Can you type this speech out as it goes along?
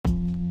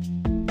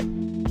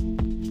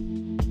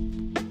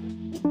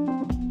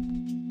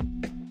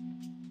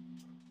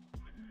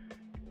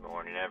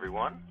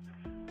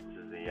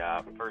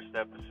first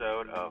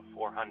episode of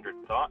 400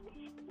 Thoughts.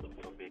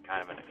 It'll be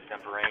kind of an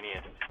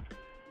extemporaneous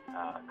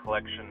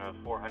collection of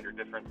 400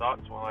 different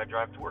thoughts while I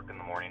drive to work in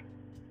the morning.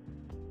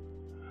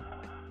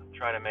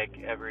 Try to make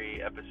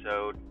every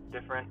episode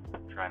different.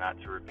 Try not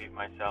to repeat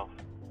myself.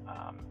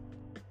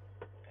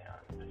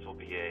 This will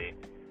be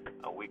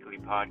a weekly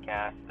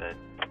podcast that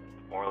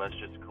more or less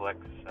just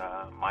collects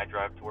my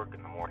drive to work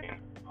in the morning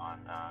on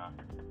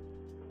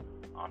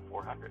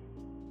 400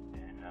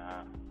 in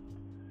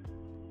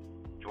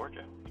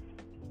Georgia.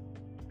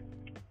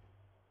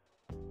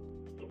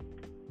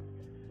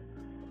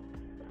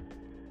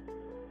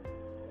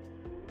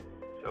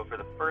 So for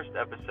the first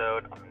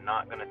episode, I'm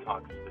not going to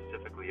talk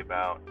specifically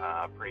about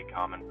a pretty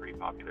common, pretty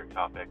popular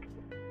topic,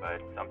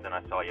 but something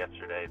I saw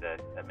yesterday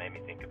that made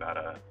me think about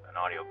an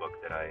audiobook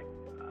that I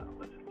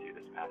listened to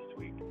this past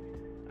week.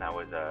 And that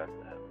was a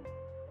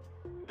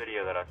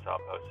video that I saw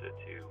posted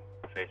to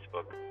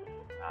Facebook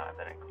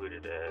that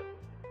included a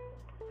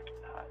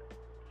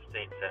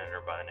state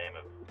senator by the name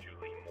of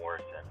Julie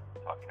Morrison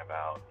talking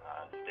about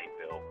State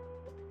Bill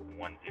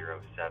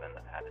 107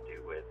 that had to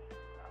do with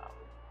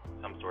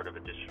some sort of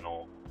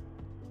additional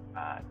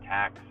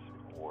tax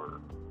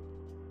or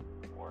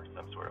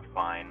some sort of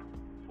fine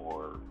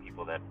for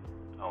people that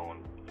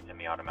own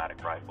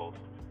semi-automatic rifles,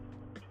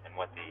 and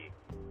what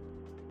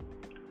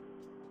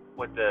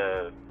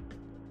the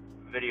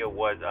video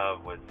was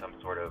some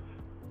sort of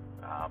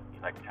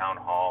like town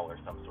hall or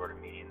some sort of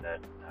meeting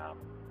that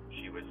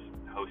she was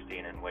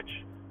hosting, in which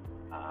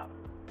a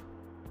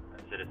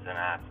citizen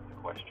asked the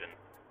question: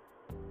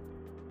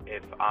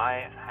 if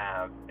I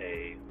have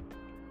a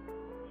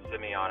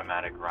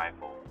semi-automatic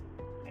rifle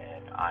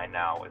and I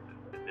now, if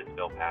this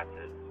bill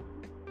passes,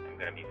 I'm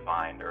going to be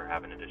fined or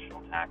have an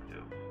additional tax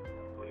of,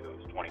 I believe it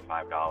was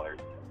 $25,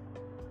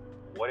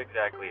 what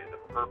exactly is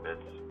the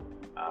purpose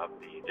of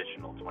the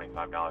additional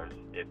 $25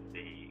 if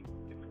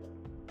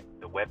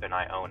the weapon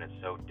I own is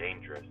so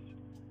dangerous?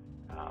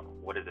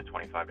 What is the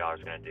 $25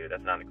 going to do?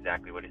 That's not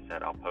exactly what he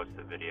said. I'll post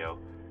the video.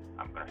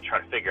 I'm going to try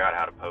to figure out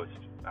how to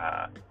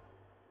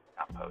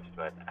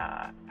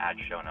add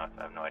show notes.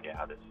 I have no idea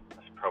how this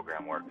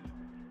program works.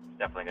 It's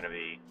definitely going to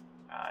be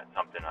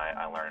something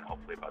I learned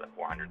hopefully by the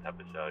 400th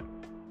episode.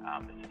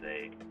 This is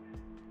a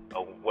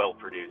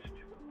well-produced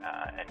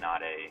and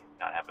not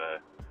have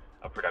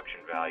a production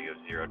value of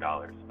 $0,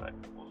 but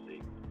we'll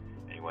see.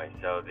 Anyway,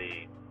 so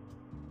the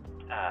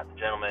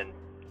gentleman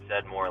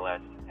said more or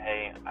less,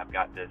 hey, I've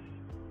got this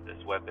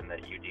weapon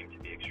that you deem to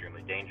be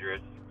extremely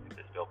dangerous. If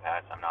this bill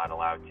passed, I'm not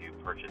allowed to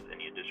purchase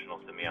any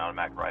additional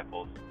semi-automatic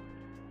rifles.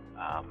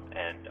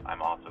 And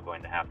I'm also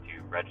going to have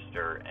to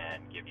register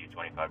and give you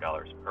 $25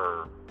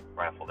 per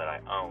rifle that I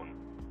own.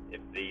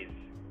 If these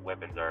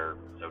weapons are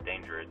so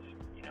dangerous,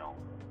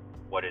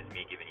 what is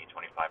me giving you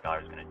 $25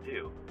 going to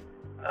do?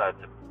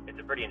 It's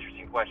a pretty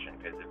interesting question,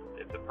 because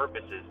if the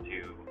purpose is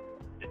to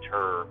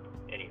deter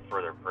any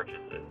further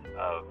purchases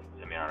of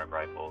semi-automatic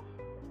rifles,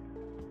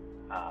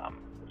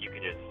 you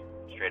can just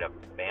straight up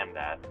ban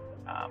that,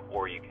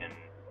 or you can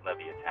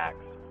levy a tax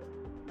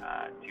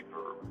to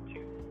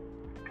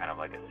kind of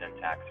like a sin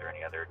tax or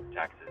any other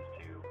taxes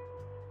to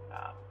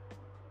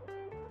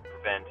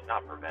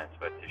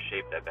to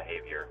shape that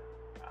behavior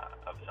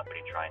of somebody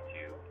trying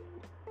to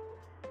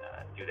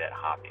do that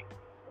hopping.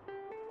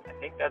 I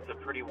think that's a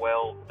pretty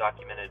well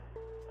documented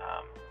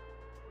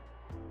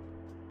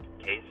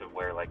case of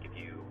where, like, if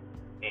you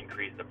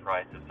increase the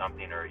price of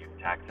something or you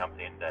tax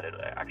something, that it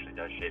actually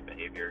does shape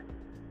behavior.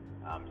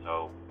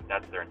 So if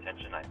that's their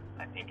intention,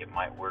 I think it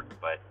might work.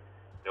 But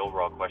the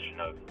overall question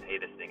of, hey,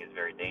 this thing is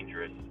very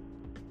dangerous,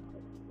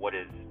 what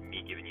is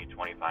me giving you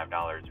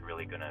 $25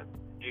 really going to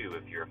do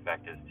if your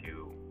effect is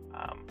to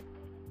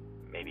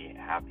maybe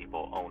have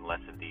people own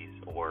less of these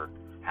or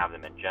have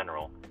them in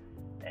general?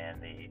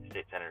 And the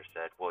state senator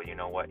said, well, you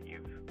know what,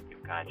 you've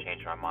kind of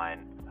changed my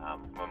mind.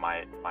 We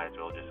might as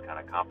well just kind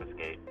of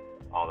confiscate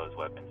all those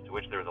weapons, to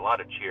which there was a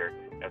lot of cheer.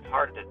 It's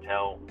hard to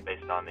tell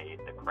based on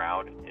the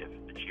crowd if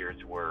the cheers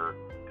were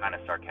kind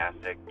of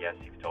sarcastic. Yes,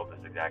 you've told us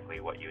exactly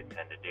what you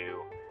intend to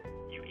do,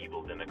 you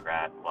evil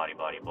Democrat, blah,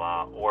 blah,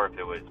 blah, or if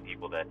it was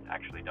people that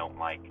actually don't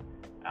like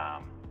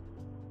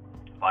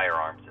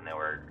firearms and they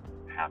were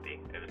happy.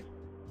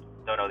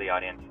 Don't know the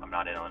audience. I'm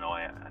not in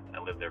Illinois. I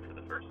lived there for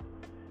the first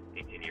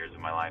 18 years of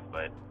my life,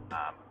 but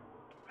I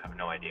have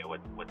no idea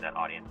what that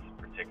audience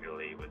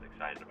particularly was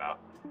excited about.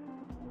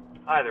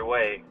 Either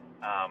way,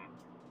 I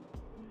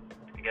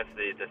guess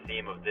the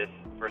theme of this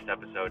first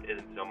episode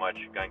isn't so much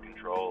gun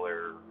control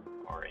or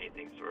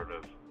anything sort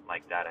of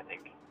like that. I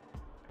think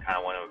I kind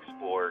of want to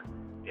explore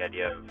the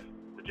idea of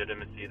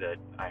legitimacy that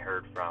I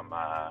heard from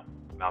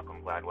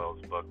Malcolm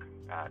Gladwell's book,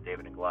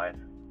 David and Goliath,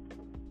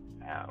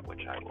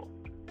 which I will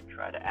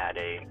try to add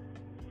a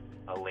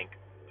link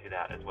to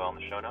that as well in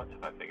the show notes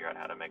if I figure out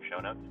how to make show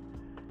notes.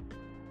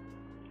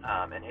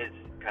 And his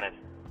kind of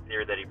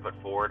theory that he put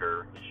forward,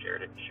 or he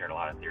shared a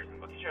lot of theories in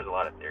the book. He shares a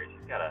lot of theories.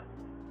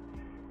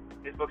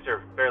 His books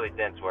are fairly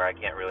dense, where I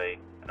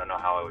don't know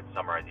how I would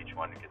summarize each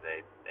one, because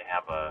they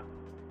have a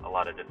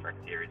lot of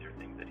different theories or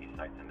things that he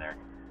cites in there.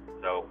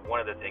 So one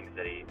of the things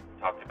that he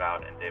talked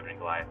about in David and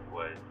Goliath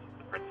was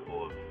the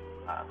principle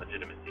of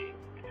legitimacy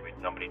between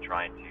somebody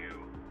trying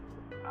to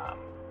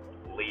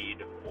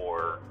lead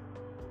or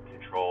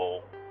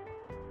control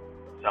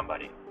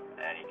somebody.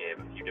 And he gave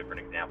a few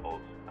different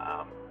examples: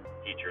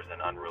 teachers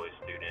and unruly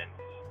students,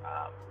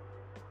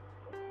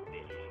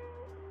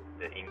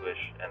 the English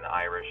and the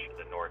Irish,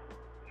 the North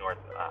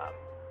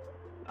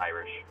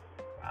Irish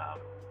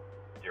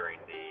during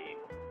the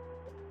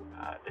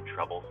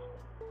Troubles,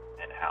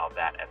 and how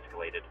that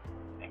escalated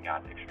and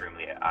got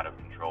extremely out of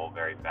control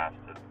very fast,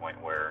 to the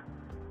point where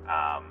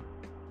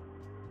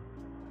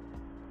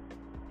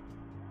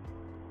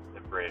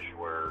the British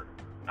were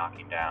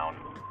knocking down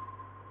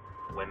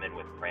women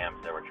with prams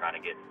that were trying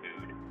to get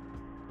food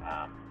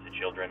to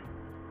children,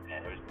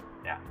 and it was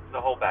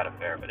a whole bad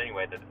affair. But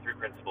anyway, the three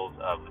principles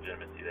of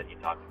legitimacy that he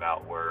talked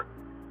about were,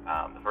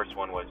 the first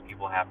one was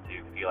people have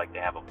to feel like they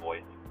have a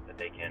voice, that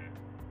they can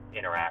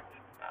interact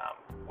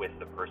with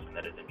the person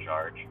that is in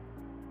charge.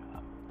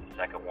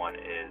 The second one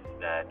is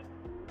that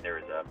there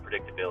is a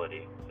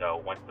predictability.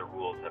 So once the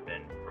rules have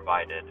been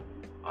provided,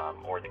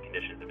 or the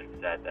conditions have been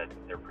set, that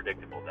they're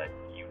predictable, that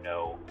you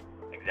know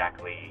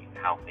exactly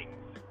how things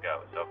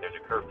go. So if there's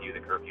a curfew,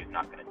 the curfew is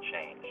not going to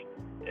change.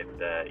 If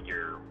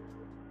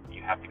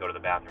you have to go to the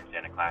bathroom, stay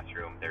in a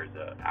classroom, there's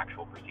an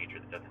actual procedure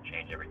that doesn't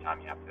change every time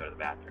you have to go to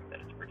the bathroom, that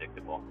it's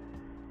predictable.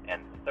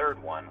 And the third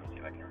one, let's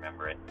see if I can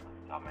remember it off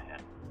the top of my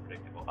head,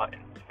 predictable, and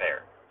it's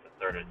fair. The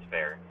third is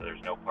fair, so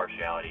there's no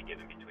partiality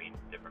given between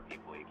different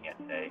people. You can't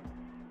say,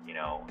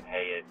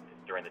 hey,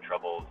 during the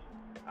Troubles,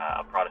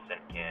 a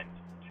Protestant can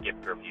skip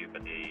curfew,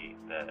 but the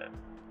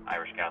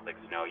Irish Catholics,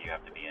 no, you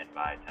have to be in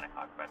by 10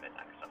 o'clock, by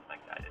midnight, or something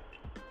like that. It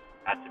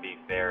has to be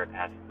fair. It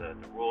has the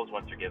rules,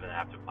 once they're given,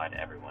 have to apply to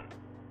everyone.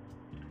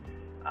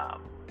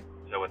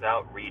 So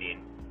without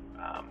reading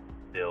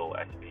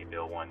SB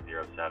Bill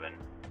 107,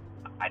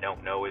 I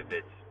don't know if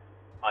it's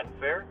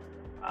unfair.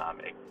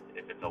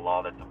 If it's a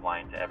law that's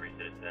applying to every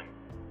citizen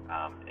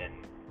in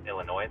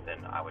Illinois,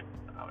 then I would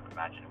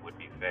imagine it would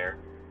be fair.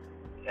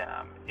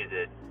 Is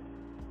it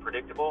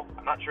predictable?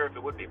 I'm not sure if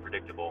it would be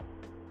predictable.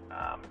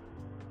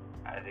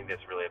 I think this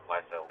really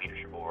applies to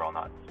leadership overall,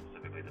 not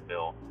specifically the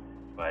bill.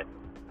 But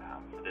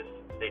for this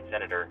state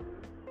senator,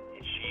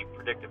 is she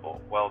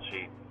predictable? Well,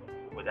 she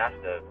was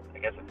asked a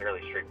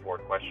fairly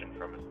straightforward question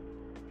from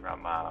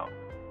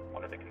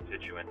one of the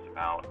constituents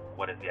about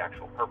what is the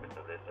actual purpose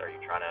of this. Are you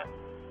trying to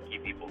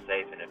keep people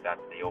safe? And if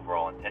that's the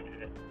overall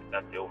intention,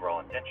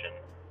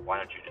 why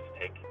don't you just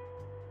take?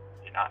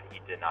 He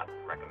did not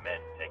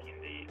recommend taking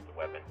the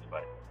weapons,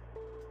 but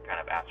kind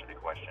of answered the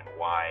question: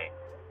 why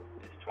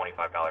is $25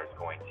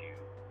 going to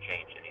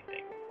change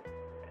anything?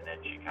 And then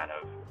she kind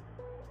of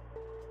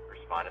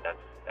responded,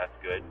 "That's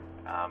good.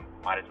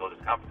 Might as well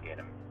just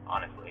confiscate him,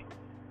 honestly."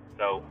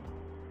 So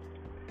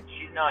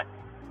she's not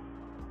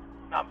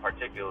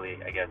particularly,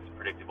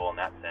 predictable in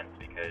that sense,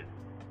 because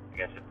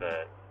if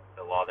the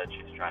law that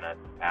she's trying to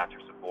pass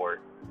or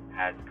support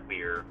has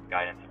clear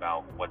guidance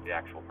about what the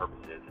actual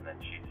purpose is, and then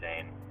she's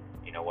saying,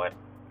 you know what,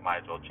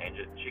 might as well change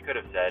it. She could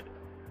have said,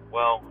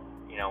 well,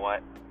 you know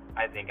what,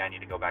 I think I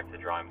need to go back to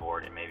the drawing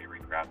board and maybe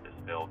recraft this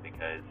bill,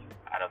 because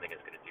I don't think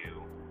it's going to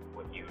do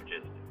what you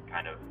just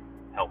kind of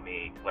helped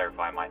me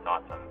clarify my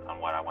thoughts on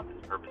what I want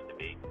this purpose to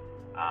be.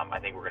 I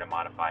think we're going to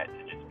modify it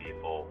to just be a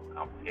full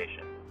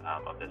confiscation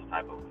of this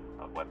type of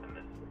weapon,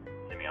 this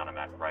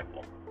semi-automatic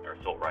rifle, or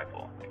assault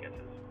rifle, I guess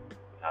is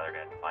how they're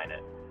going to define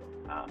it.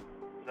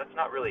 So that's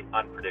not really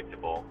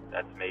unpredictable.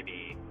 That's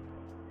maybe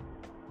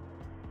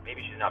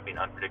she's not being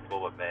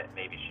unpredictable, but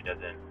maybe she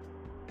doesn't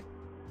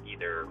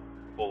either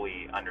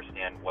fully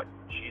understand what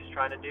she's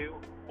trying to do,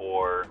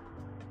 or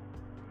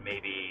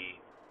maybe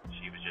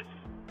she was just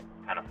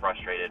kind of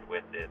frustrated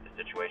with the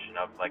situation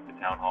of like the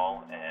town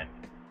hall, and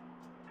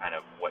kind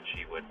of what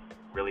she would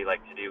really like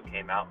to do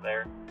came out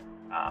there.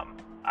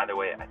 Either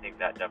way, I think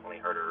that definitely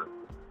hurt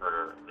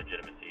her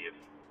legitimacy. If,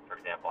 for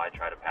example, I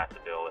try to pass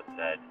a bill that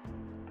said,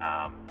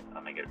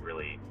 I'll make it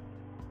really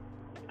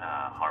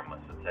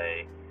harmless. Let's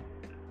say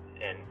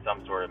in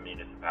some sort of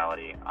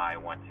municipality, I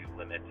want to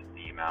limit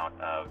the amount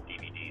of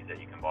DVDs that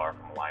you can borrow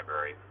from a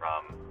library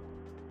from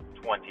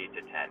 20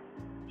 to 10.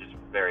 Just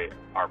very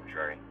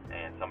arbitrary.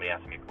 And somebody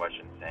asked me a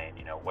question saying,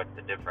 what's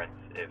the difference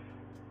if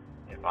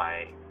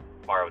I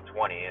borrow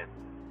 20 and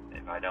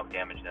if I don't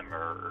damage them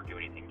or do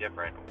anything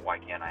different, why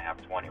can't I have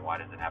 20? Why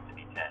does it have to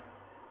be 10?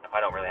 If I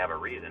don't really have a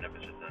reason, if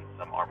it's just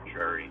some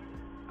arbitrary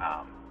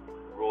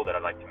rule that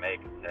I'd like to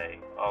make and say,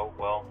 oh,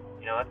 well,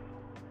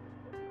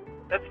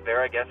 that's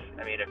fair, I guess.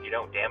 I mean, if you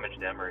don't damage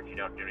them or if you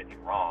don't do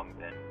anything wrong,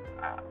 then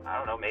I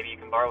don't know, maybe you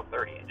can borrow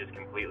 30 and just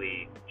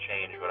completely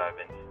change what I've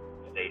been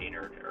stating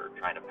or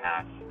trying to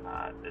pass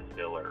this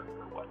bill or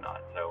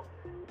whatnot. So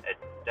it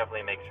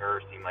definitely makes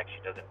her seem like she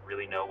doesn't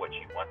really know what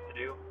she wants to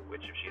do,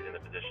 which if she's in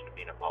the position of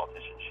being a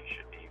politician, she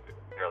should be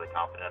fairly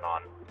confident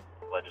on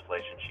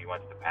legislation she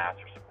wants to pass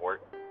or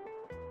support.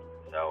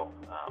 So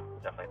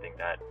definitely think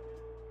that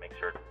makes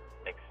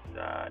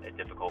it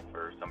difficult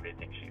for somebody to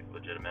think she's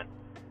legitimate.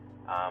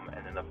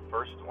 And then the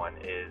first one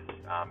is,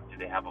 do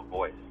they have a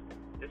voice?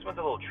 this one's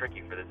a little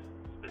tricky for this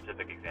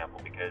specific example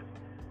because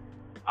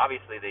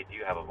obviously they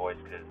do have a voice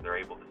because they're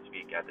able to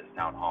speak at this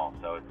town hall.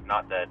 So it's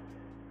not that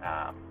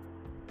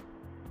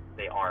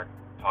they aren't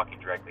talking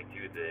directly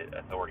to the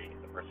authority,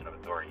 the person of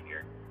authority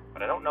here.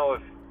 But I don't know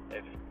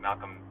if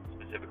Malcolm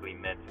specifically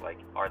meant, like,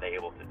 are they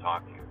able to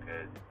talk to you?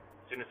 Because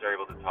students are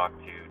able to talk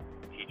to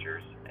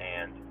teachers,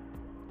 and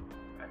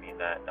I mean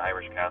the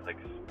Irish Catholics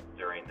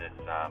during this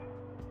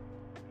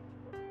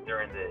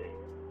during the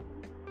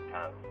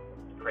kind of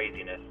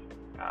craziness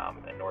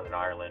in Northern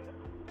Ireland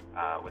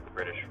with the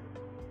British,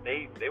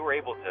 they were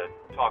able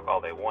to talk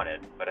all they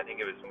wanted, but I think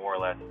it was more or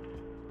less,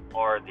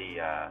 are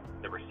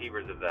the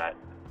receivers of that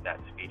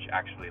speech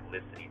actually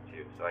listening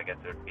to? So I guess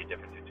there would be a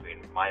difference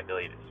between my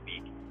ability to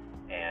speak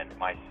and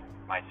my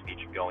speech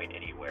going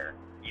anywhere.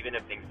 Even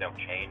if things don't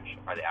change,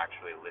 are they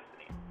actually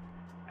listening?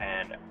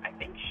 And I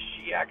think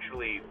she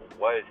actually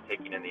was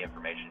taking in the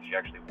information. She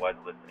actually was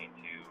listening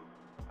to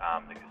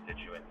the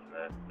constituents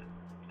and the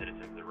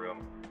citizens of the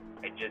room.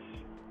 I just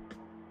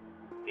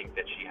think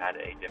that she had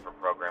a different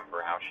program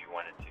for how she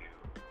wanted to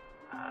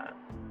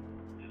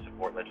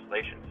support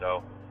legislation.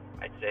 So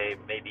I'd say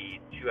maybe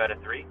 2 out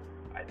of 3.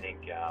 I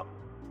think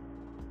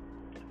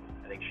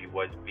she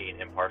was being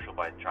impartial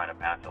by trying to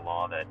pass a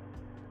law that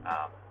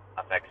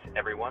affects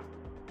everyone.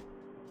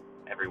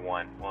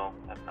 Well,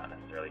 that's not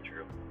necessarily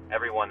true.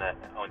 Everyone that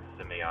owns a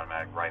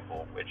semi-automatic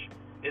rifle, which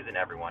isn't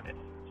everyone. It's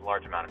a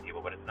large amount of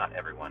people, but it's not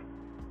everyone.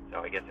 So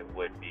I guess it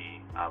would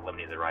be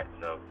limiting the rights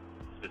of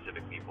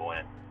specific people,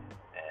 and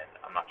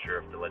I'm not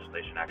sure if the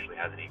legislation actually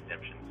has any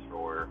exemptions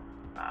for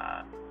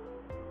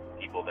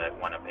people that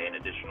want to pay an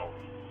additional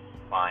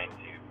fine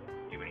to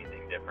do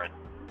anything different.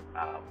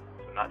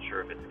 So I'm not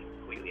sure if it's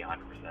completely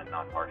 100%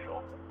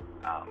 non-partial,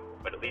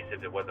 but at least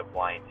if it was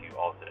applying to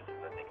all citizens,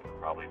 I think it would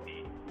probably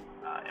be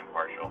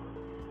impartial.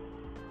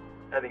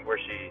 I think where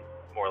she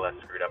more or less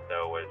screwed up,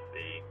 though, was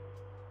the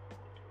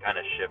kind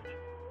of shift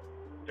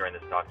during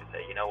this talk to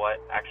say, you know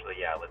what, actually,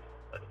 yeah, let's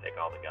take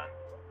all the guns.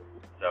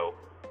 So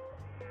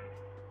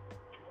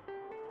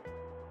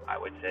I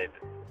would say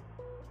that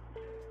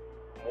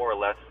more or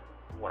less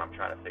what I'm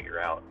trying to figure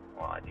out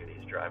while I do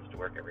these drives to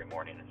work every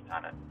morning is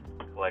kind of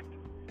collect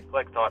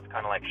thoughts,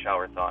 kind of like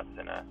shower thoughts,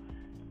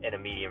 in a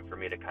medium for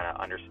me to kind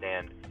of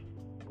understand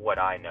what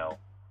I know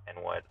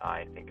and what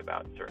I think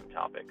about certain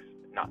topics,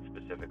 not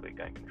specifically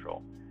gun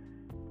control.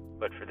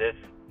 But for this,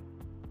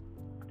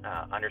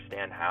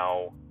 understand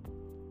how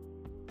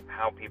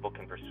people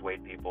can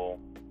persuade people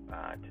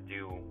to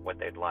do what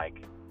they'd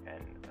like.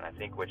 And I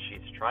think what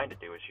she's trying to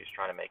do is she's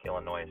trying to make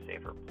Illinois a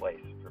safer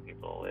place for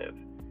people to live.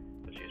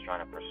 So she's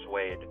trying to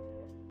persuade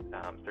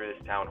through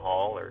this town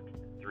hall or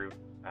through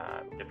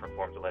different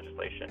forms of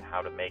legislation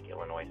how to make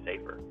Illinois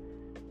safer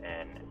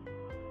and,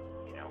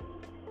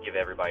 give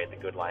everybody the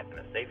good life and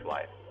a safe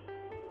life.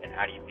 And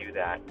how do you do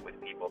that with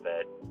people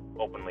that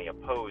openly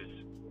oppose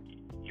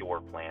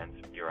your plans,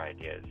 your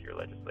ideas, your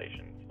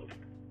legislations?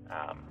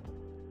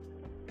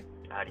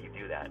 How do you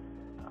do that?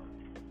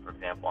 For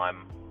example,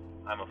 I'm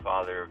a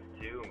father of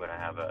 2. I'm going to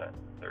have a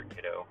 3rd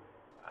kiddo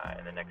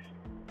in the next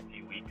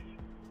few weeks.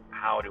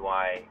 How do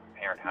I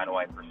parent? How do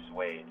I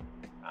persuade?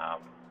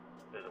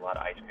 There's a lot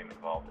of ice cream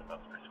involved in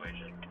most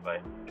persuasion,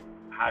 but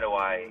how do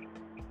I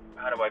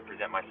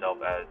present myself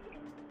as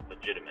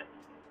legitimate?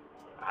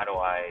 How do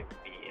I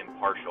be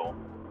impartial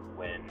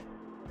when,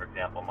 for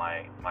example,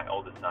 my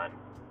oldest son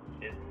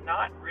is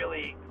not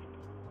really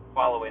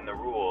following the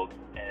rules,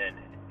 and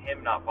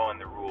him not following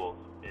the rules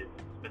is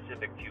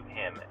specific to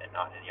him and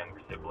not his younger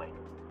sibling?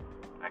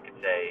 I could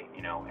say,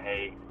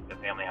 hey, the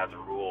family has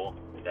a rule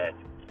that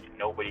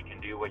nobody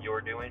can do what you're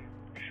doing,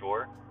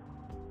 sure,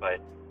 but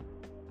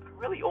I'm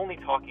really only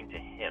talking to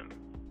him.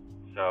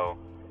 So,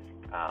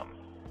 I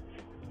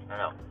don't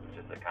know, it's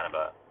just a kind of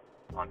a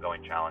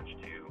ongoing challenge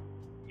to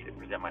either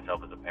present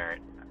myself as a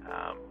parent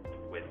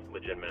with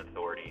legitimate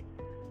authority.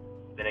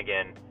 Then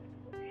again,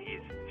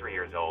 he's 3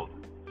 years old,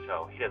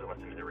 so he doesn't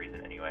listen to the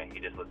reason anyway. He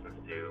just listens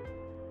to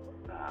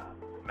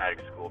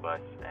Maddox School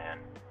Bus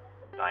and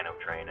Dino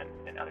Train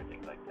and other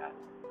things like that.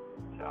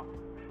 So,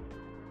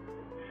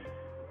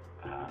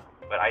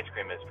 but ice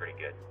cream is pretty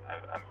good.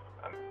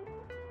 I'm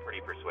pretty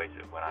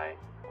persuasive when I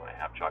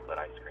have chocolate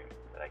ice cream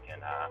that I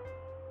can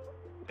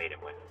bait him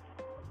with.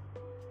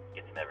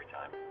 Gets him every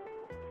time.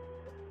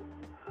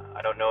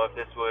 I don't know if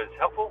this was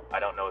helpful. I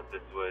don't know if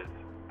this was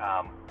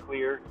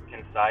clear,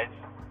 concise,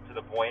 to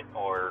the point,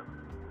 or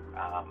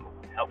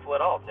helpful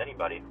at all to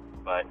anybody,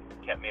 but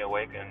kept me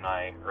awake in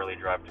my early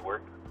drive to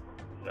work.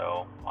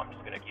 So I'm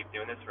just going to keep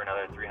doing this for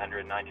another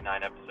 399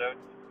 episodes,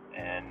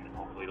 and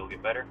hopefully it'll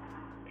get better.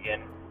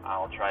 Again,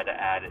 I'll try to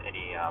add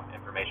any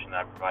information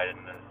that I provided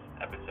in this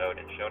episode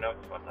in show notes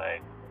once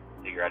I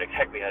figure out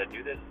exactly how to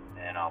do this,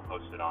 and I'll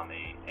post it on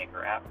the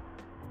Anchor app.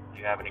 If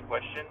you have any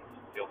questions,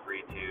 feel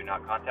free to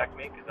not contact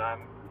me, because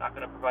I'm not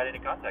going to provide any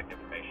contact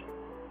information.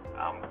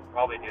 I'll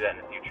probably do that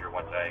in the future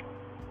once I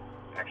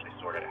actually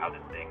sort out how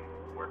this thing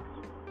works.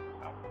 So,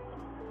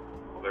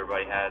 hope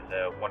everybody has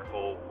a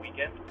wonderful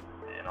weekend,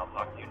 and I'll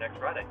talk to you next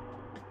Friday.